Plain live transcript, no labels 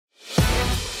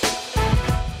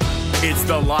It's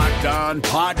the Locked On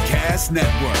Podcast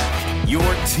Network, your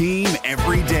team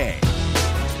every day.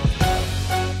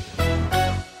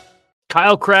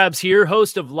 Kyle Krabs here,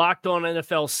 host of Locked On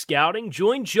NFL Scouting.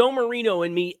 Join Joe Marino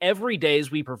and me every day as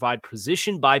we provide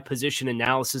position-by-position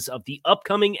analysis of the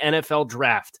upcoming NFL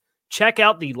Draft. Check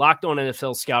out the Locked On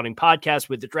NFL Scouting podcast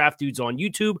with the Draft Dudes on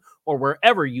YouTube or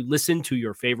wherever you listen to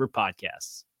your favorite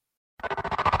podcasts.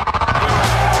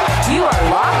 You are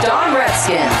Locked On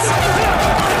Redskins,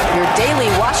 your daily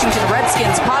Washington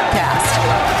Redskins podcast,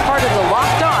 part of the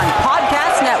Locked On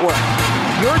Podcast Network,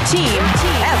 your team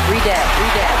every day.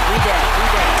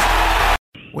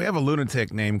 We have a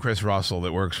lunatic named Chris Russell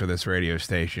that works for this radio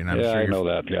station. I know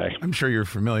that guy. I'm sure you're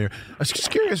familiar. I was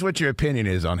just curious what your opinion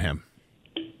is on him.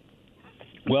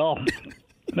 Well,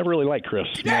 never really liked Chris,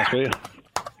 to be honest with you.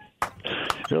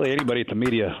 Really, anybody at the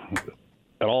media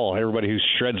at all, everybody who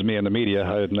shreds me in the media,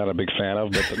 I'm not a big fan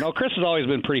of. But no, Chris has always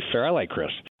been pretty fair. I like Chris.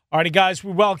 All righty, guys,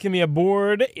 we welcome you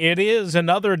aboard. It is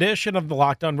another edition of the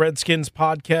Locked On Redskins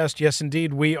podcast. Yes,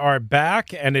 indeed, we are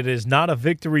back, and it is not a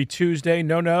Victory Tuesday.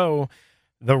 No.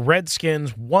 The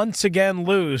Redskins once again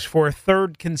lose for a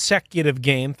third consecutive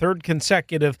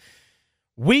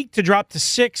week to drop to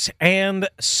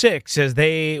 6-6 as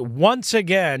they once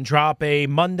again drop a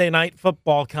Monday Night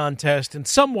Football contest in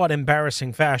somewhat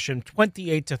embarrassing fashion,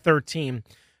 28-13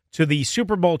 to the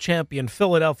Super Bowl champion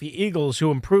Philadelphia Eagles, who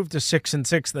improved to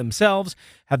 6-6 themselves,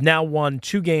 have now won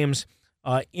 2 games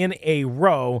in a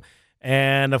row.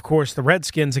 And, of course, the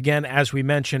Redskins, again, as we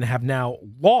mentioned, have now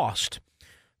lost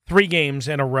 3 games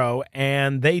in a row,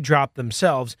 and they dropped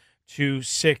themselves to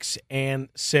 6-6. And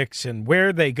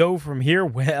where they go from here,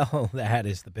 well, that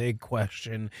is the big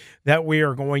question that we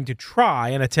are going to try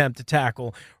and attempt to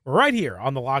tackle right here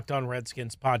on the Locked On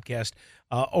Redskins podcast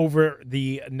over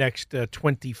the next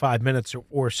 25 minutes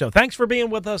or so. Thanks for being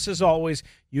with us as always.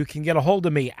 You can get a hold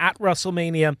of me at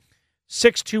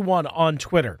WrestleMania621 on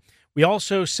Twitter. We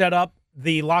also set up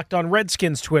the Locked On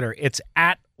Redskins Twitter. It's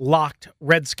at Locked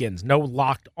Redskins. No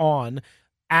Locked On,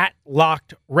 at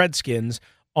Locked Redskins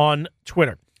on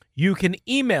Twitter. You can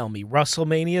email me,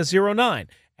 WrestleMania09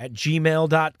 at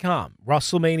gmail.com,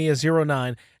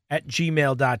 WrestleMania09 at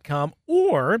gmail.com,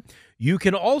 or you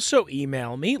can also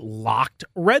email me,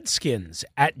 LockedRedskins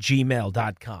at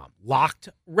gmail.com. Locked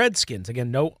Redskins.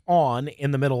 Again, no on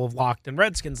in the middle of Locked and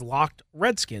Redskins,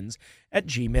 LockedRedskins at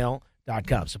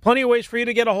gmail.com. So plenty of ways for you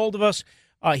to get a hold of us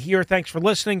here. Thanks for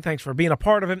listening. Thanks for being a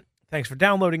part of it. Thanks for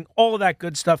downloading. All of that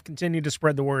good stuff. Continue to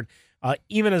spread the word,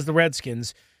 even as the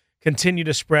Redskins continue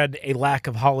to spread a lack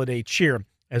of holiday cheer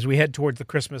as we head towards the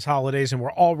Christmas holidays, and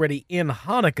we're already in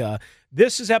Hanukkah.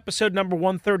 This is episode number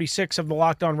 136 of the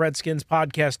Locked On Redskins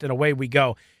podcast, and away we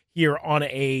go here on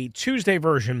a Tuesday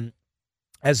version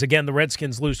as, again, the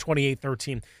Redskins lose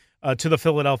 28-13 to the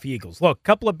Philadelphia Eagles. Look, a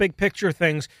couple of big picture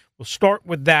things. We'll start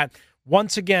with that.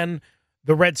 Once again,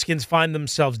 the Redskins find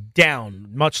themselves down,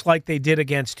 much like they did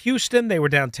against Houston. They were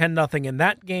down 10-0 in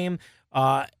that game,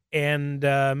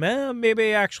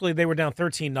 maybe actually they were down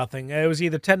 13-0. It was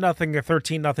either 10-0 or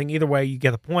 13-0. Either way, you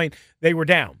get the point. They were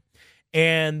down.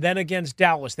 And then against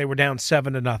Dallas, they were down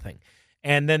 7-0.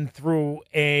 And then threw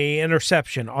an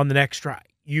interception on the next drive.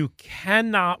 You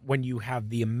cannot, when you have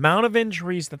the amount of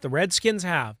injuries that the Redskins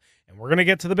have, and we're going to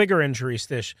get to the bigger injuries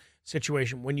this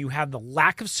situation, when you have the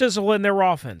lack of sizzle in their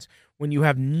offense, when you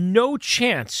have no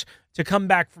chance to come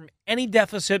back from any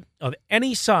deficit of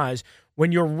any size,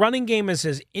 when your running game is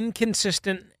as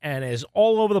inconsistent and as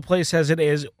all over the place as it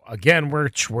is, again,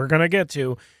 which we're going to get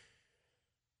to,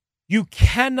 you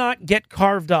cannot get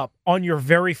carved up on your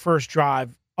very first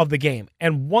drive of the game.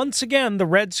 And once again, the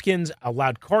Redskins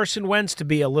allowed Carson Wentz to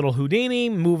be a little Houdini,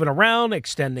 moving around,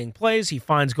 extending plays. He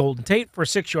finds Golden Tate for a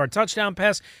 6-yard touchdown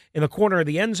pass in the corner of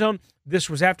the end zone. This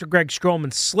was after Greg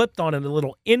Stroman slipped on a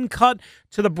little in-cut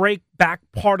to the break back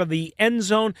part of the end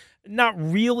zone. Not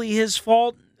really his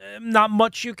fault. Not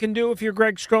much you can do if you're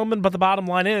Greg Stroman, but the bottom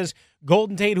line is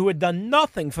Golden Tate, who had done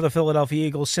nothing for the Philadelphia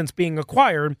Eagles since being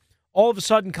acquired, all of a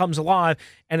sudden comes alive,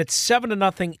 and it's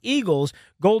 7-0 Eagles.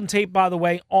 Golden Tate, by the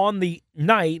way, on the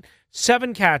night,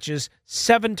 7 catches,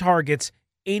 7 targets,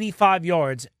 85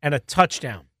 yards, and a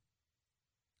touchdown.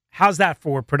 How's that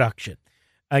for production?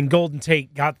 And Golden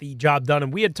Tate got the job done.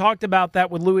 And we had talked about that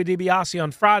with Louis DiBiase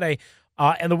on Friday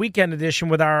and the weekend edition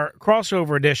with our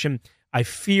crossover edition. I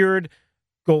feared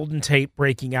Golden Tate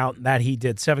breaking out, and that he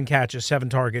did. 7 catches, 7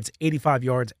 targets, 85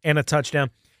 yards, and a touchdown.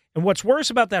 And what's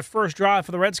worse about that first drive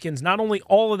for the Redskins, not only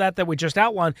all of that we just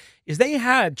outlined, is they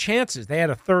had chances. They had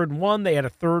a 3rd and 1. They had a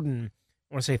 3rd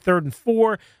and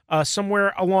 4,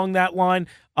 somewhere along that line.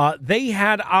 They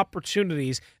had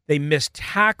opportunities. They missed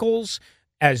tackles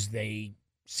as they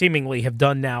seemingly have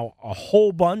done now a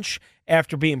whole bunch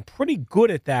after being pretty good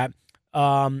at that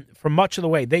for much of the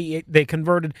way. They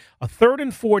converted a 3rd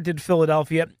and 4 did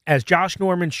Philadelphia, as Josh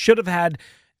Norman should have had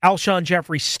Alshon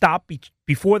Jeffrey stop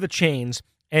before the chains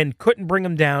and couldn't bring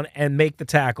him down and make the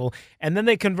tackle. And then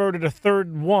they converted a 3rd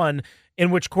and 1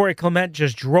 in which Corey Clement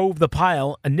just drove the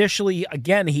pile. Initially,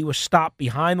 again, he was stopped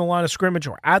behind the line of scrimmage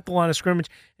or at the line of scrimmage,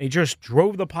 and he just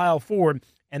drove the pile forward,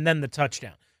 and then the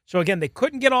touchdown. So again, they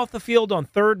couldn't get off the field on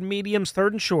 3rd and mediums,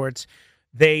 3rd and shorts.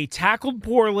 They tackled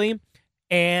poorly,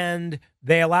 and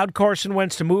they allowed Carson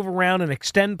Wentz to move around and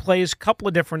extend plays a couple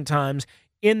of different times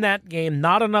in that game.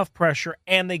 Not enough pressure,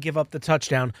 and they give up the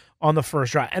touchdown on the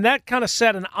first drive. And that kind of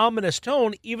set an ominous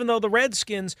tone, even though the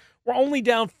Redskins were only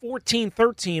down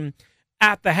 14-13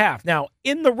 at the half. Now,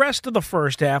 in the rest of the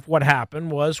first half, what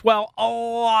happened was, well, a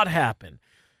lot happened.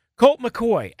 Colt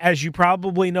McCoy, as you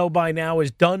probably know by now, is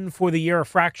done for the year, a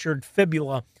fractured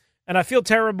fibula. And I feel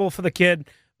terrible for the kid,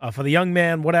 for the young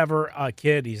man, whatever,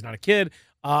 kid. He's not a kid.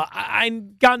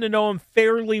 I've gotten to know him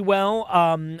fairly well.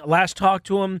 Last talked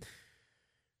to him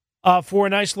for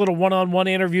a nice little one-on-one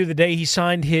interview the day he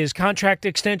signed his contract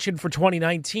extension for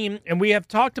 2019. And we have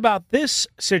talked about this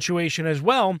situation as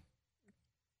well.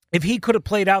 If he could have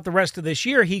played out the rest of this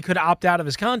year, he could opt out of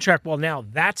his contract. Well, now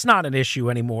that's not an issue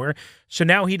anymore. So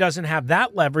now he doesn't have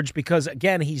that leverage because,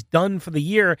 again, he's done for the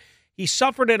year. He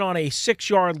suffered it on a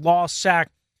 6-yard lost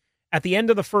sack at the end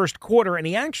of the first quarter, and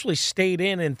he actually stayed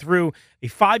in and threw a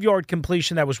 5-yard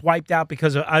completion that was wiped out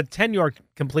because of a 10-yard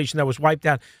completion that was wiped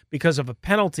out because of a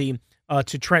penalty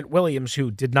to Trent Williams,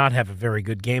 who did not have a very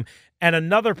good game, and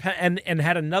another and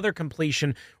had another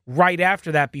completion right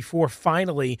after that before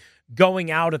finally going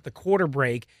out at the quarter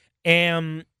break.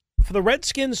 And for the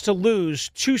Redskins to lose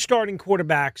 2 starting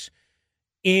quarterbacks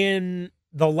in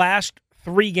the last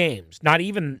 3 games, not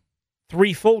even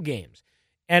 3 full games,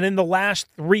 and in the last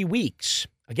 3 weeks,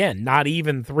 again, not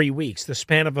even 3 weeks, the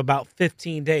span of about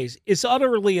 15 days, is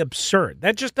utterly absurd.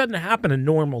 That just doesn't happen in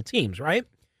normal teams, right?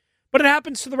 But it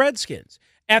happens to the Redskins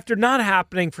after not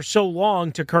happening for so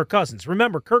long to Kirk Cousins.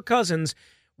 Remember, Kirk Cousins,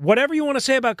 whatever you want to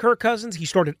say about Kirk Cousins, he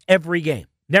started every game.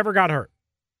 Never got hurt.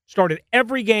 Started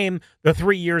every game the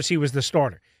 3 years he was the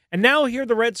starter. And now here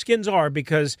the Redskins are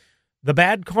because the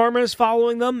bad karma is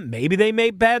following them. Maybe they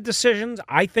made bad decisions.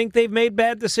 I think they've made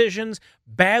bad decisions.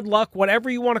 Bad luck, whatever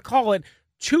you want to call it.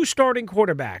 2 starting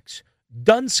quarterbacks.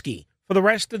 Dunsky for the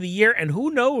rest of the year. And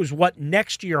who knows what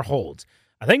next year holds.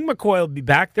 I think McCoy will be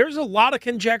back. There's a lot of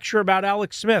conjecture about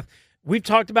Alex Smith. We've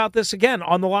talked about this again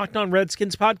on the Locked On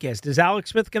Redskins podcast. Is Alex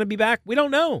Smith going to be back? We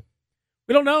don't know.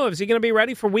 We don't know. Is he going to be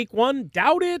ready for week 1?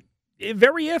 Doubt it.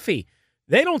 Very iffy.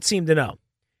 They don't seem to know.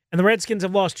 And the Redskins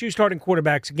have lost 2 starting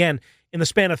quarterbacks again in the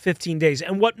span of 15 days.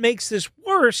 And what makes this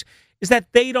worse is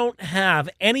that they don't have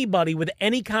anybody with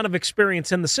any kind of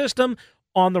experience in the system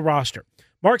on the roster.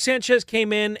 Mark Sanchez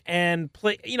came in and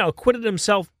acquitted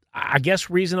himself, I guess,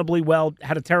 reasonably well,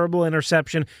 had a terrible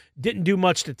interception, didn't do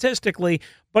much statistically,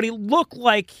 but he looked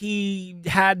like he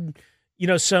had,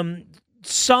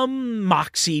 some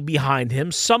moxie behind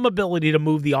him, some ability to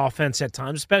move the offense at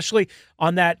times, especially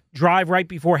on that drive right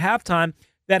before halftime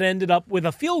that ended up with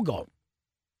a field goal.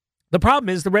 The problem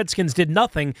is the Redskins did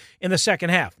nothing in the second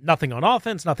half. Nothing on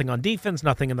offense, nothing on defense,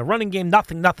 nothing in the running game,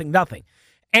 nothing.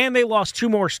 And they lost 2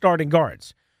 more starting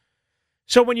guards.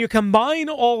 So when you combine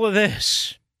all of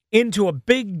this into a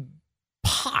big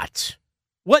pot,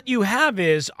 what you have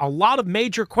is a lot of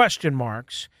major question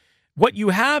marks. What you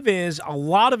have is a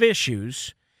lot of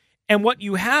issues. And what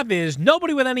you have is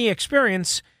nobody with any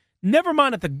experience, never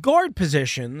mind at the guard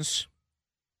positions,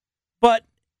 but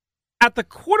at the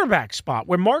quarterback spot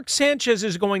where Mark Sanchez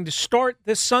is going to start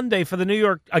this Sunday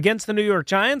for against the New York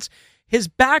Giants. His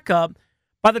backup,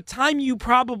 by the time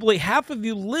half of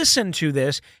you listen to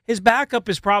this, his backup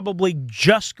is probably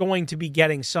just going to be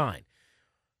getting signed.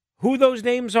 Who those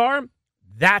names are,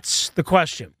 that's the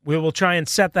question. We will try and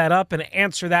set that up and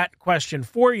answer that question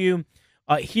for you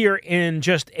here in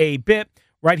just a bit,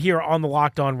 right here on the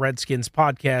Locked On Redskins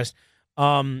podcast,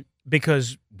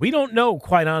 because we don't know,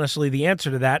 quite honestly, the answer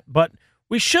to that, but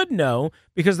we should know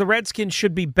because the Redskins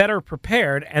should be better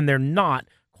prepared, and they're not,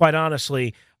 quite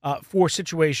honestly, for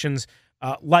situations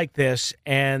like this,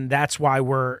 and that's why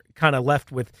we're kind of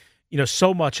left with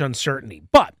so much uncertainty.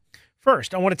 But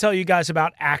first, I want to tell you guys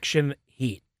about Action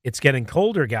Heat. It's getting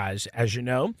colder, guys, as you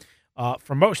know,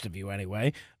 for most of you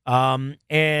anyway.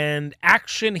 And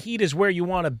Action Heat is where you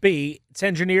want to be. It's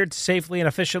engineered to safely and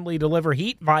efficiently deliver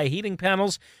heat via heating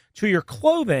panels to your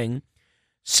clothing,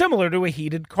 similar to a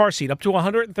heated car seat. Up to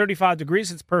 135 degrees,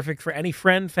 it's perfect for any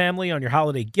friend, family on your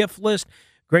holiday gift list.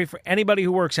 Great for anybody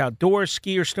who works outdoors,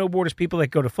 skiers, snowboarders, people that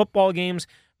go to football games.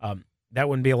 That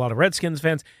wouldn't be a lot of Redskins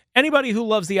fans. Anybody who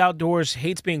loves the outdoors,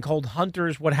 hates being cold,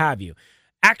 hunters, what have you.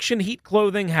 Action Heat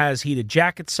Clothing has heated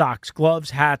jackets, socks,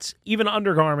 gloves, hats, even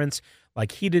undergarments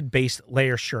like heated base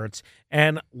layer shirts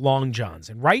and long johns.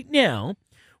 And right now,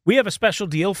 we have a special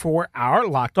deal for our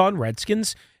Locked On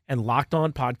Redskins and Locked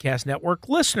On Podcast Network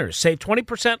listeners. Save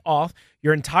 20% off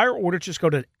your entire order. Just go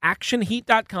to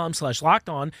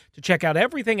actionheat.com/lockedon to check out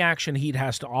everything Action Heat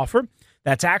has to offer.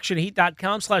 That's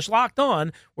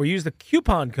actionheat.com/lockedon, or use the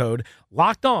coupon code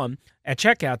LOCKEDON at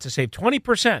checkout to save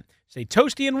 20%. Stay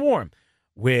toasty and warm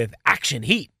with Action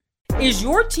Heat. Is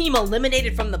your team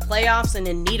eliminated from the playoffs and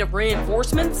in need of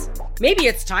reinforcements? Maybe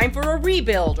it's time for a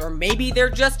rebuild, or maybe they're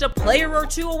just a player or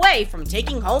two away from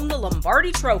taking home the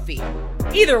Lombardi Trophy.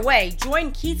 Either way,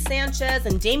 join Keith Sanchez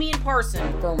and Damian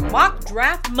Parson for Mock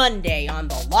Draft Monday on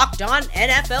the Locked On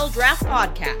NFL Draft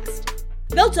Podcast.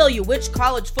 They'll tell you which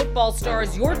college football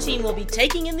stars your team will be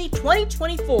taking in the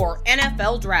 2024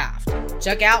 NFL Draft.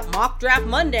 Check out Mock Draft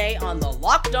Monday on the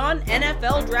Locked On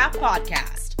NFL Draft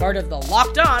Podcast, part of the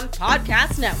Locked On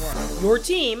Podcast Network, your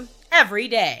team every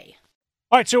day.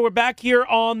 All right, so we're back here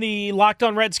on the Locked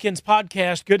On Redskins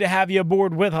podcast. Good to have you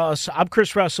aboard with us. I'm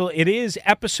Chris Russell. It is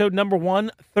episode number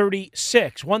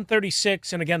 136.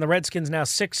 136, and again, the Redskins now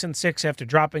 6-6 after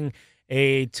dropping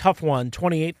a tough one,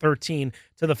 28-13,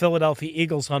 to the Philadelphia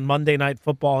Eagles on Monday Night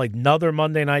Football. Another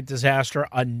Monday night disaster,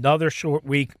 another short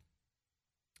week,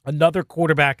 another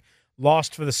quarterback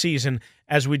lost for the season,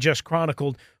 as we just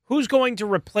chronicled. Who's going to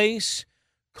replace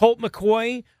Colt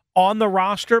McCoy on the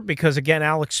roster? Because, again,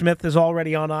 Alex Smith is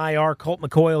already on IR. Colt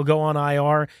McCoy will go on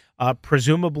IR,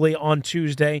 presumably on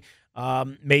Tuesday,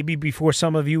 maybe before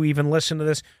some of you even listen to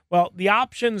this. Well, the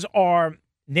options are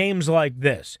names like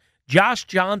this. Josh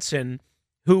Johnson,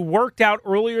 who worked out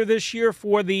earlier this year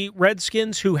for the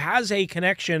Redskins, who has a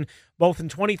connection both in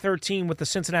 2013 with the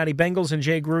Cincinnati Bengals and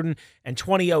Jay Gruden and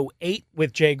 2008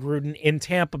 with Jay Gruden in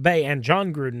Tampa Bay and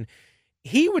John Gruden.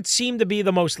 He would seem to be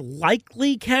the most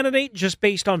likely candidate just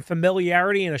based on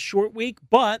familiarity in a short week.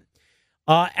 But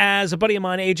as a buddy of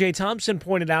mine, AJ Thompson,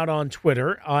 pointed out on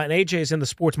Twitter, and AJ is in the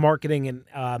sports marketing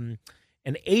and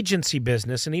agency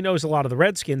business, and he knows a lot of the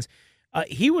Redskins.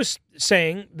 He was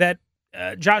saying that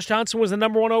Josh Johnson was the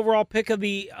number one overall pick of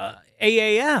the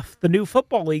AAF, the new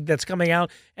football league that's coming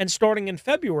out and starting in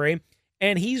February,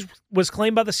 and he was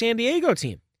claimed by the San Diego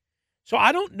team. So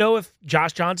I don't know if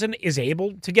Josh Johnson is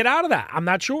able to get out of that. I'm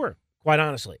not sure, quite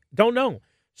honestly. Don't know.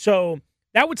 So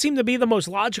that would seem to be the most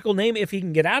logical name if he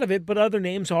can get out of it, but other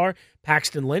names are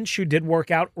Paxton Lynch, who did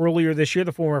work out earlier this year,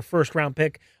 the former first-round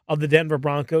pick of the Denver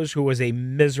Broncos, who was a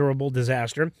miserable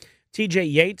disaster.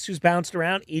 TJ Yates, who's bounced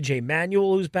around, EJ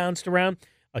Manuel, who's bounced around,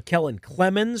 Kellen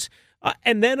Clemens,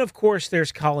 and then, of course,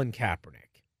 there's Colin Kaepernick.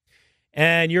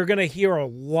 And you're going to hear a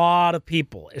lot of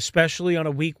people, especially on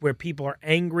a week where people are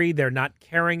angry, they're not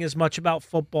caring as much about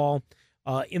football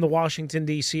in the Washington,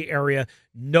 D.C. area.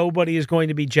 Nobody is going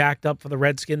to be jacked up for the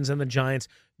Redskins and the Giants.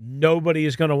 Nobody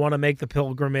is going to want to make the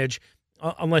pilgrimage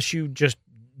unless you just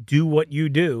do what you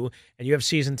do and you have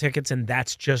season tickets and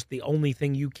that's just the only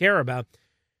thing you care about.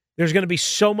 There's going to be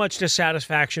so much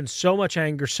dissatisfaction, so much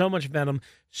anger, so much venom,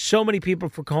 so many people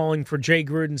for calling for Jay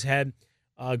Gruden's head,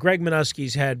 Greg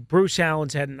Minuski's head, Bruce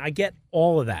Allen's head, and I get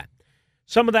all of that.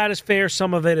 Some of that is fair,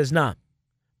 some of it is not.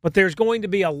 But there's going to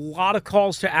be a lot of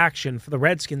calls to action for the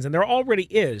Redskins, and there already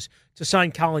is, to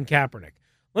sign Colin Kaepernick.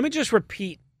 Let me just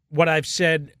repeat what I've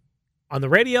said on the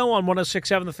radio, on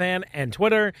 106.7 The Fan, and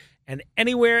Twitter, and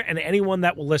anywhere and anyone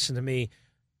that will listen to me.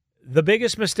 The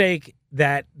biggest mistake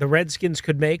that the Redskins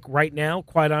could make right now,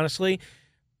 quite honestly,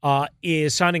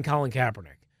 is signing Colin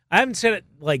Kaepernick. I haven't said it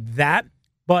like that,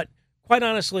 but quite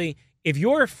honestly, if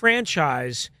you're a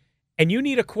franchise and you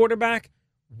need a quarterback,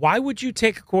 why would you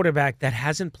take a quarterback that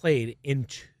hasn't played in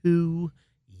 2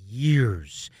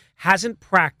 years, hasn't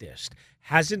practiced,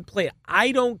 hasn't played?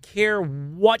 I don't care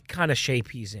what kind of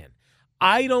shape he's in.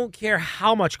 I don't care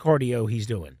how much cardio he's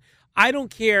doing. I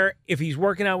don't care if he's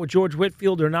working out with George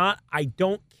Whitfield or not. I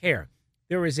don't care.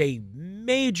 There is a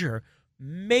major,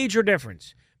 major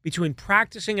difference between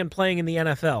practicing and playing in the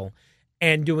NFL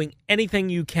and doing anything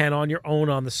you can on your own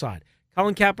on the side.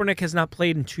 Colin Kaepernick has not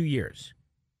played in 2 years.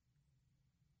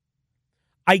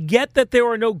 I get that there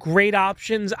are no great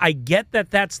options. I get that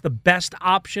that's the best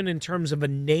option in terms of a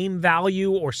name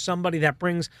value or somebody that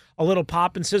brings a little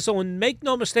pop and sizzle. And make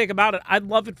no mistake about it, I'd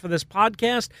love it for this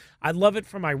podcast. I'd love it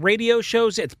for my radio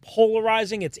shows. It's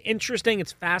polarizing. It's interesting.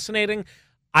 It's fascinating.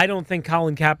 I don't think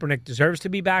Colin Kaepernick deserves to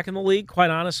be back in the league, quite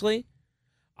honestly.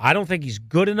 I don't think he's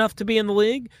good enough to be in the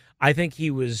league. I think he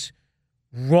was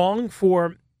wrong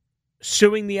for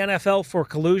suing the NFL for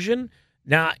collusion.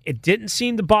 Now, it didn't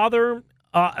seem to bother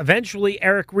eventually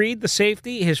Eric Reed, the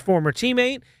safety, his former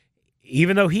teammate.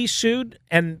 Even though he sued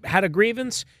and had a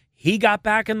grievance, he got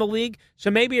back in the league.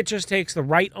 So maybe it just takes the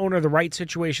right owner, the right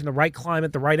situation, the right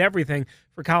climate, the right everything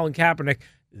for Colin Kaepernick.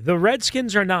 The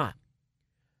Redskins are not.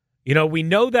 You know, we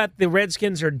know that the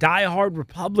Redskins are diehard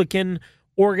Republican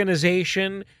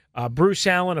organization. Bruce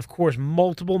Allen, of course,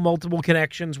 multiple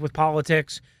connections with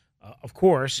politics, of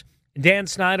course. Dan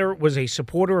Snyder was a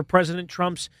supporter of President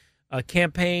Trump's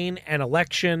campaign and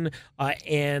election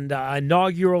and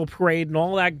inaugural parade and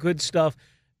all that good stuff.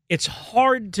 It's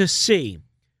hard to see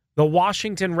the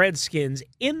Washington Redskins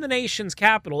in the nation's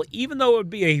capital, even though it would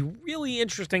be a really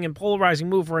interesting and polarizing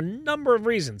move for a number of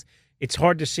reasons. It's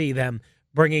hard to see them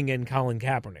bringing in Colin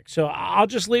Kaepernick. So I'll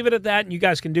just leave it at that, and you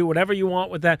guys can do whatever you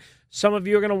want with that. Some of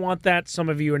you are going to want that. Some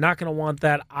of you are not going to want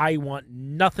that. I want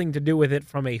nothing to do with it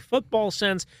from a football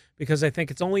sense because I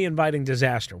think it's only inviting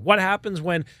disaster. What happens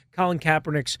when Colin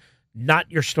Kaepernick's not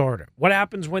your starter? What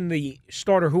happens when the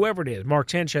starter, whoever it is, Mark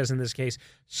Sanchez in this case,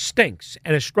 stinks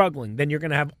and is struggling? Then you're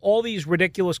going to have all these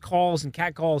ridiculous calls and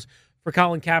catcalls for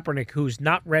Colin Kaepernick, who's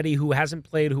not ready, who hasn't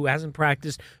played, who hasn't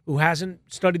practiced, who hasn't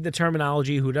studied the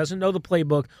terminology, who doesn't know the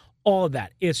playbook, all of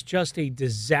that. It's just a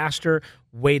disaster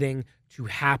waiting to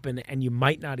happen, and you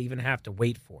might not even have to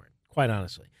wait for it, quite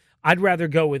honestly. I'd rather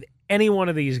go with any one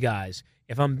of these guys,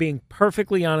 if I'm being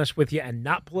perfectly honest with you and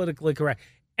not politically correct.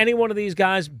 Any one of these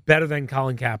guys better than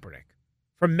Colin Kaepernick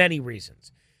for many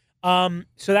reasons. So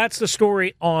that's the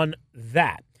story on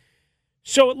that.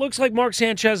 So it looks like Mark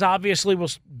Sanchez obviously will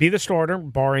be the starter,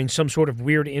 barring some sort of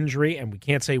weird injury, and we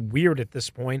can't say weird at this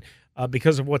point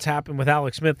because of what's happened with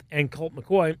Alex Smith and Colt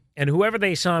McCoy. And whoever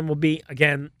they sign will be,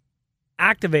 again,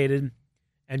 activated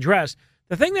and dressed.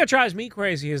 The thing that drives me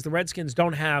crazy is the Redskins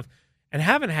don't have and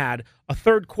haven't had a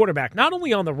third quarterback, not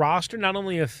only on the roster, not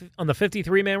only on the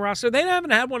 53-man roster, they haven't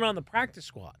had one on the practice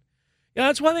squad. You know,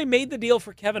 that's why they made the deal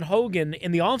for Kevin Hogan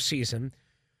in the offseason.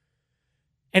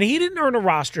 And he didn't earn a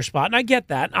roster spot, and I get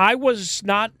that. I was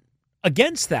not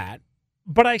against that.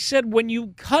 But I said when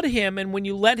you cut him and when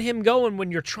you let him go and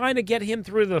when you're trying to get him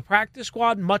through the practice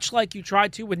squad, much like you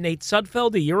tried to with Nate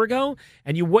Sudfeld a year ago,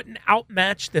 and you wouldn't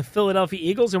outmatch the Philadelphia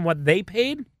Eagles in what they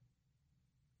paid,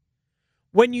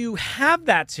 when you have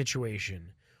that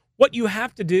situation, what you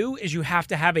have to do is you have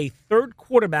to have a third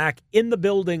quarterback in the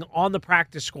building on the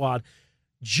practice squad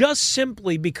just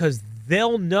simply because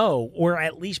they'll know or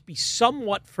at least be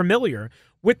somewhat familiar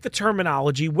with the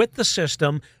terminology, with the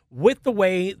system, with the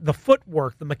way, the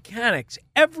footwork, the mechanics,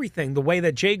 everything, the way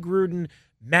that Jay Gruden,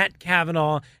 Matt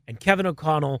Cavanaugh, and Kevin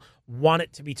O'Connell want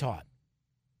it to be taught.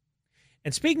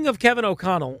 And speaking of Kevin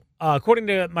O'Connell, according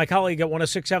to my colleague at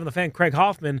 106.7 The Fan, Craig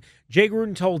Hoffman, Jay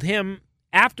Gruden told him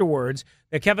afterwards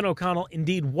that Kevin O'Connell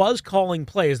indeed was calling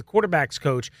plays, the quarterback's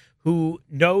coach, who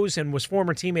knows and was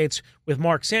former teammates with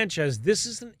Mark Sanchez. This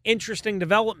is an interesting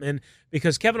development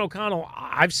because Kevin O'Connell,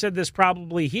 I've said this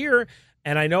probably here,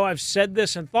 and I know I've said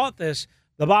this and thought this,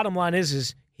 the bottom line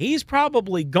is he's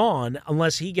probably gone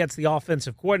unless he gets the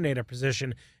offensive coordinator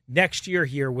position next year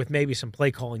here with maybe some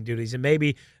play calling duties, and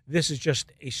maybe this is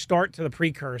just a start to the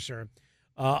precursor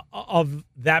of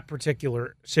that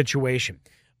particular situation.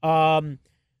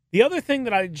 The other thing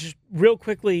that I just real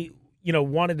quickly,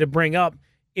 wanted to bring up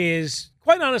is,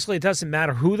 quite honestly, it doesn't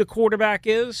matter who the quarterback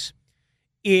is.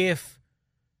 If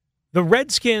the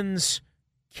Redskins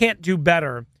can't do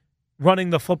better running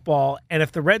the football, and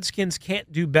if the Redskins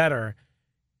can't do better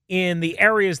in the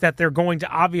areas that they're going to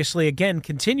obviously, again,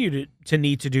 continue to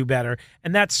need to do better,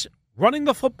 and that's running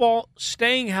the football,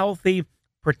 staying healthy,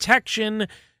 protection,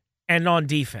 and on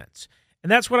defense.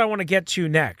 And that's what I want to get to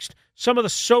next. Some of the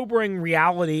sobering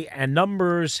reality and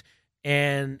numbers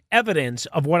and evidence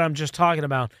of what I'm just talking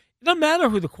about. It doesn't matter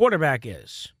who the quarterback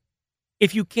is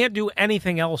if you can't do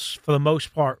anything else for the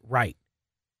most part right.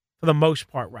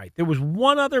 There was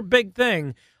one other big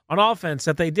thing on offense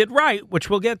that they did right, which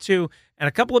we'll get to, and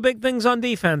a couple of big things on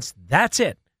defense. That's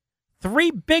it. 3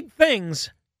 big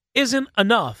things isn't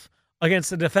enough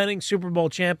against the defending Super Bowl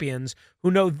champions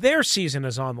who know their season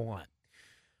is on the line.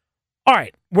 All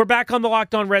right, we're back on the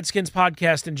Locked On Redskins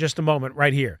podcast in just a moment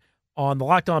right here on the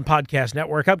Locked On Podcast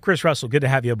Network. I'm Chris Russell. Good to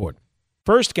have you aboard.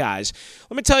 First, guys,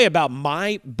 let me tell you about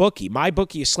MyBookie.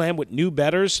 MyBookie is slammed with new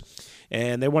bettors,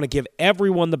 and they want to give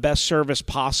everyone the best service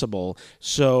possible.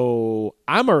 So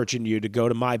I'm urging you to go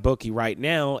to MyBookie right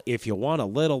now if you want a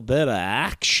little bit of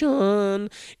action.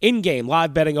 In-game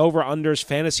live betting, over-unders,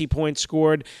 fantasy points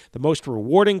scored, the most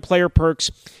rewarding player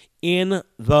perks in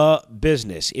the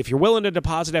business. If you're willing to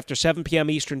deposit after 7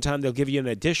 p.m. Eastern Time, they'll give you an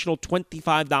additional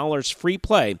 $25 free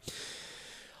play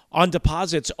on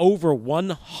deposits over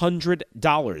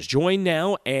 $100. Join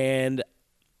now, and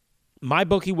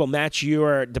MyBookie will match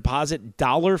your deposit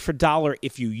dollar for dollar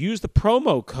if you use the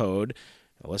promo code.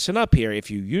 Listen up here. If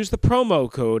you use the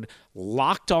promo code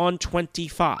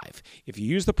LOCKEDON25, if you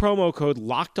use the promo code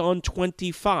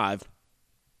LOCKEDON25,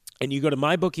 and you go to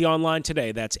MyBookie online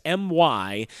today, that's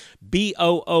MyBookie,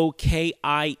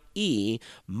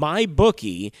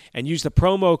 MyBookie, and use the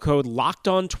promo code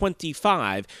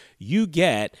LOCKEDON25, you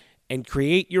get and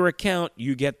create your account,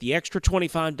 you get the extra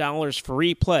 $25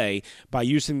 free play by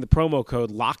using the promo code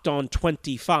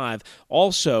LOCKEDON25.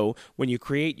 Also, when you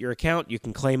create your account, you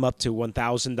can claim up to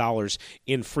 $1,000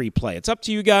 in free play. It's up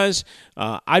to you guys.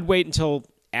 I'd wait until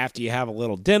after you have a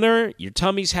little dinner, your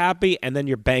tummy's happy, and then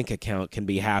your bank account can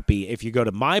be happy if you go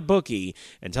to MyBookie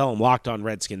and tell them Locked On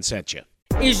Redskins sent you.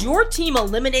 Is your team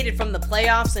eliminated from the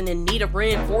playoffs and in need of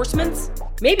reinforcements?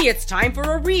 Maybe it's time for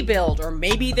a rebuild, or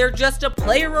maybe they're just a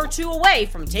player or two away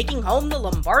from taking home the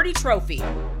Lombardi Trophy.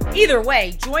 Either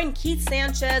way, join Keith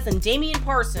Sanchez and Damian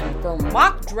Parson for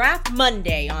Mock Draft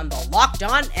Monday on the Locked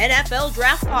On NFL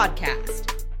Draft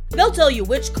Podcast. They'll tell you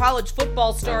which college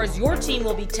football stars your team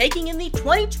will be taking in the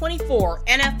 2024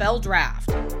 NFL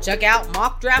Draft. Check out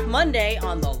Mock Draft Monday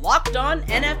on the Locked On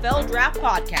NFL Draft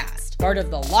Podcast, part of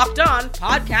the Locked On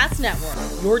Podcast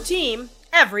Network, your team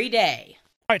every day.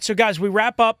 All right, so guys, we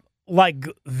wrap up like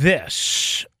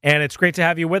this, and it's great to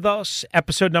have you with us.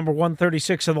 Episode number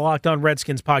 136 of the Locked On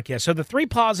Redskins podcast. So the three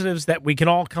positives that we can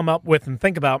all come up with and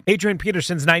think about: Adrian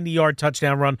Peterson's 90-yard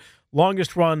touchdown run,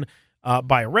 longest run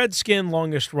by a Redskin,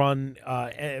 longest run,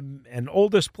 and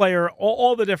oldest player,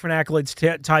 all the different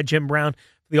accolades tied Jim Brown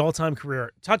for the all-time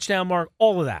career touchdown mark,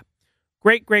 all of that.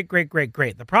 Great.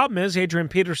 The problem is Adrian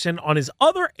Peterson on his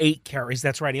other 8 carries,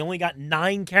 that's right, he only got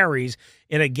 9 carries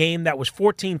in a game that was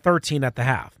 14-13 at the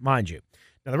half, mind you.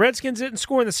 Now, the Redskins didn't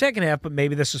score in the second half, but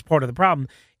maybe this is part of the problem.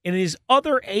 In his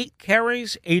other 8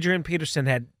 carries, Adrian Peterson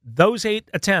had those 8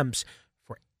 attempts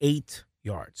for 8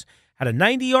 yards. Had a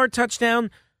 90-yard touchdown,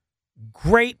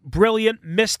 great, brilliant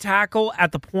missed tackle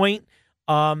at the point,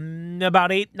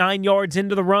 about 8-9 yards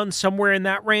into the run, somewhere in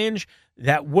that range.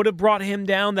 That would have brought him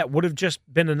down. That would have just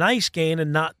been a nice gain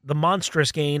and not the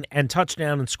monstrous gain and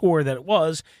touchdown and score that it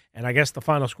was. And I guess the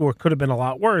final score could have been a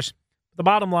lot worse. The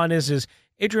bottom line is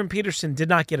Adrian Peterson did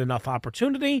not get enough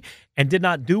opportunity and did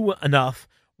not do enough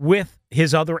with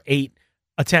his other 8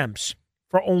 attempts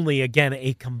for only, again,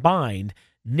 a combined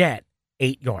net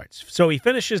 8 yards. So he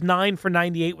finishes 9 for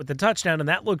 98 with the touchdown, and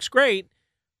that looks great,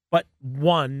 but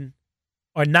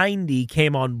 90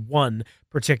 came on one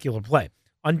particular play.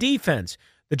 On defense,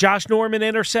 the Josh Norman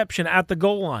interception at the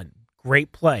goal line,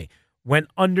 great play. Went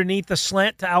underneath the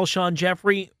slant to Alshon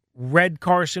Jeffrey, read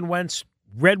Carson Wentz,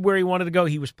 read where he wanted to go.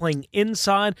 He was playing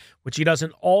inside, which he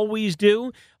doesn't always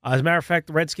do. As a matter of fact,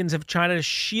 the Redskins have tried to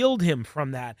shield him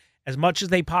from that as much as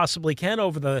they possibly can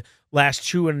over the last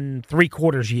 2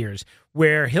 3/4 years,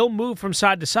 where he'll move from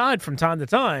side to side from time to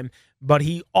time, but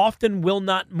he often will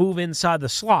not move inside the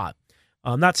slot.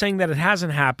 I'm not saying that it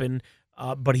hasn't happened,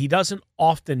 but he doesn't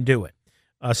often do it.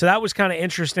 So that was kind of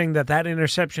interesting that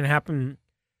interception happened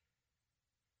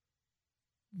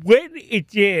when it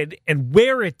did and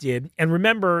where it did. And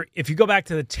remember, if you go back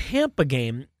to the Tampa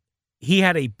game, he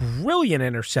had a brilliant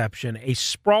interception, a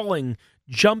sprawling,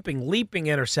 jumping, leaping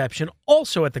interception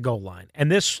also at the goal line.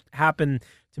 And this happened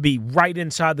to be right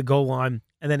inside the goal line,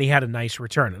 and then he had a nice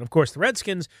return. And, of course, the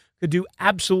Redskins could do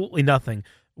absolutely nothing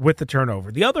with the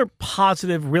turnover. The other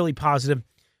positive, really positive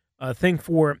thing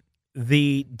for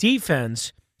the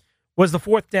defense was the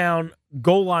 4th down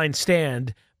goal line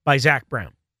stand by Zach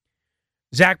Brown.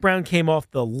 Zach Brown came off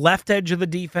the left edge of the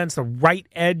defense, the right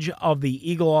edge of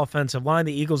the Eagle offensive line.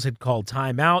 The Eagles had called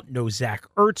timeout. No Zach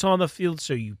Ertz on the field,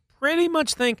 so you pretty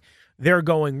much think they're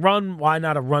going run. Why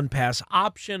not a run-pass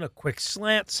option, a quick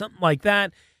slant, something like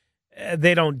that?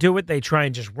 They don't do it. They try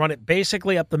and just run it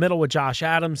basically up the middle with Josh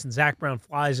Adams, and Zach Brown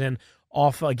flies in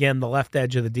off, again, the left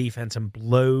edge of the defense and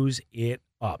blows it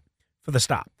up for the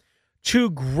stop. 2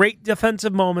 great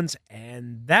defensive moments,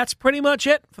 and that's pretty much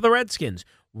it for the Redskins.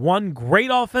 1 great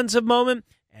offensive moment,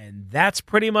 and that's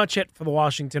pretty much it for the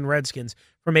Washington Redskins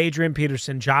from Adrian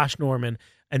Peterson, Josh Norman,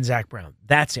 and Zach Brown.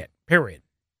 That's it, period.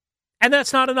 And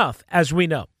that's not enough, as we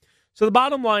know. So the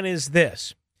bottom line is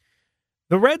this.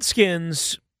 The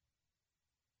Redskins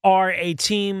are a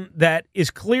team that is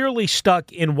clearly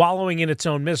stuck in wallowing in its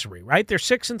own misery, right? They're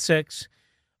 6-6.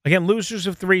 Again, losers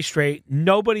of 3 straight.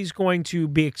 Nobody's going to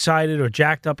be excited or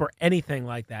jacked up or anything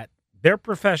like that. They're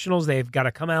professionals. They've got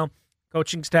to come out.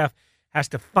 Coaching staff has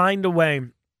to find a way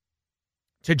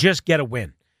to just get a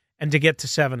win and to get to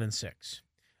 7-6.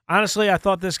 Honestly, I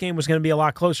thought this game was going to be a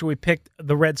lot closer. We picked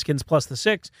the Redskins plus the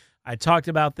 6. I talked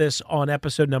about this on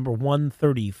episode number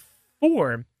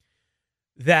 134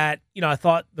 that, I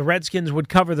thought the Redskins would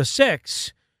cover the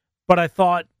 6, but I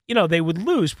thought, they would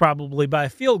lose probably by a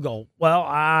field goal. Well,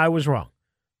 I was wrong.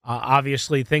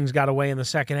 Obviously, things got away in the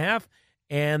second half,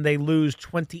 and they lose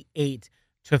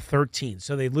 28-13.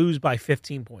 So they lose by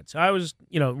 15 points. So I was,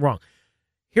 wrong.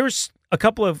 Here's a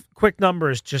couple of quick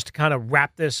numbers just to kind of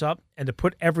wrap this up and to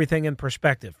put everything in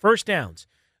perspective. First downs,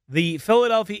 the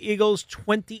Philadelphia Eagles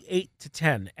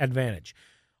 28-10 advantage.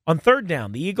 On third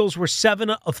down, the Eagles were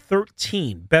 7 of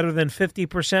 13, better than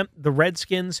 50%. The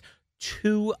Redskins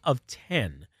 2 of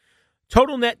 10.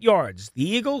 Total net yards, the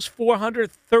Eagles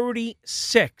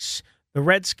 436, the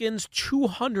Redskins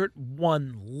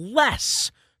 201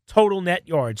 less total net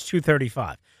yards,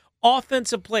 235.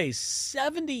 Offensive plays,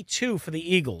 72 for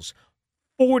the Eagles,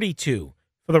 42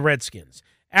 for the Redskins.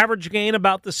 Average gain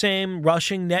about the same.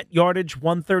 Rushing net yardage,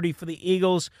 130 for the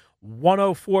Eagles,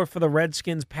 104 for the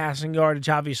Redskins. Passing yardage,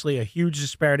 obviously a huge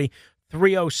disparity,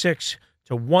 306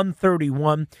 to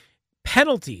 131.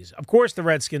 Penalties. Of course, the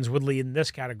Redskins would lead in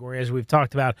this category, as we've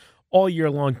talked about all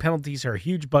year long. Penalties are a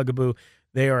huge bugaboo.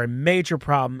 They are a major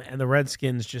problem, and the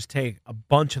Redskins just take a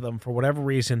bunch of them for whatever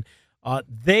reason.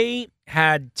 They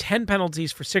had 10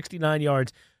 penalties for 69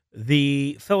 yards.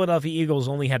 The Philadelphia Eagles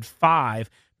only had 5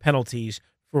 penalties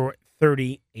for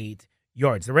 38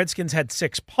 yards. The Redskins had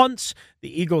 6 punts.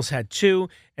 The Eagles had 2.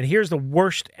 And here's the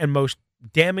worst and most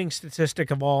damning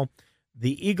statistic of all.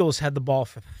 The Eagles had the ball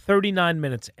for 39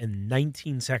 minutes and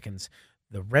 19 seconds.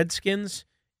 The Redskins,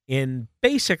 in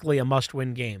basically a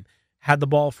must-win game, had the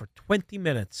ball for 20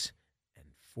 minutes and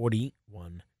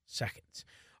 41 seconds.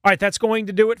 All right, that's going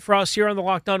to do it for us here on the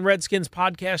Locked On Redskins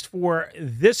podcast for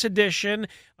this edition.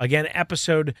 Again,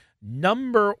 episode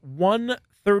number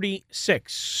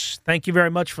 136. Thank you very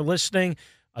much for listening.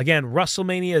 Again,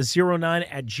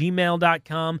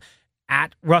 WrestleMania09@gmail.com,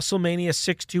 at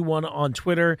WrestleMania621 on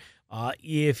Twitter.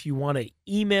 If you want to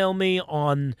email me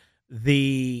on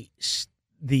the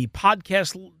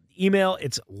podcast email,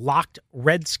 it's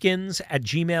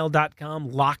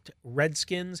lockedredskins@gmail.com,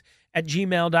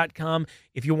 lockedredskins@gmail.com.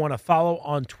 If you want to follow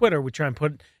on Twitter, we try and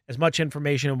put as much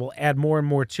information, and we'll add more and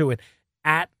more to it,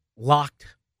 at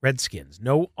Locked Redskins.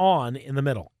 No on in the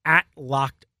middle. At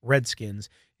Locked Redskins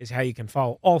is how you can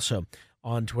follow also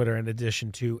on Twitter, in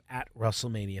addition to at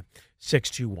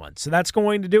WrestleMania621. So that's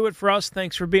going to do it for us.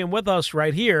 Thanks for being with us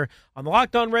right here on the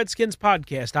Locked On Redskins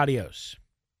podcast. Adios.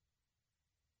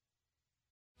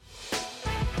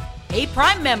 Hey,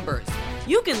 Prime members,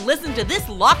 you can listen to this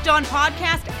Locked On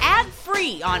podcast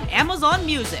ad-free on Amazon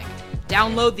Music.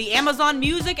 Download the Amazon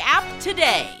Music app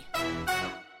today.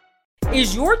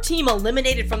 Is your team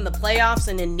eliminated from the playoffs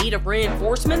and in need of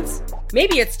reinforcements?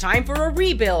 Maybe it's time for a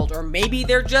rebuild, or maybe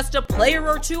they're just a player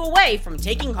or two away from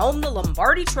taking home the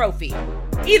Lombardi Trophy.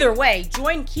 Either way,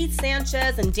 join Keith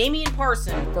Sanchez and Damian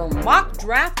Parson for Mock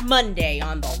Draft Monday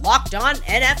on the Locked On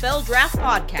NFL Draft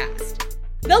Podcast.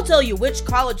 They'll tell you which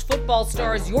college football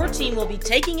stars your team will be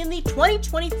taking in the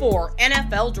 2024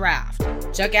 NFL Draft.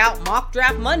 Check out Mock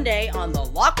Draft Monday on the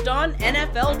Locked On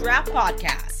NFL Draft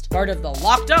Podcast, part of the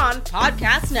Locked On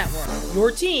Podcast Network, your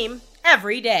team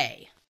every day.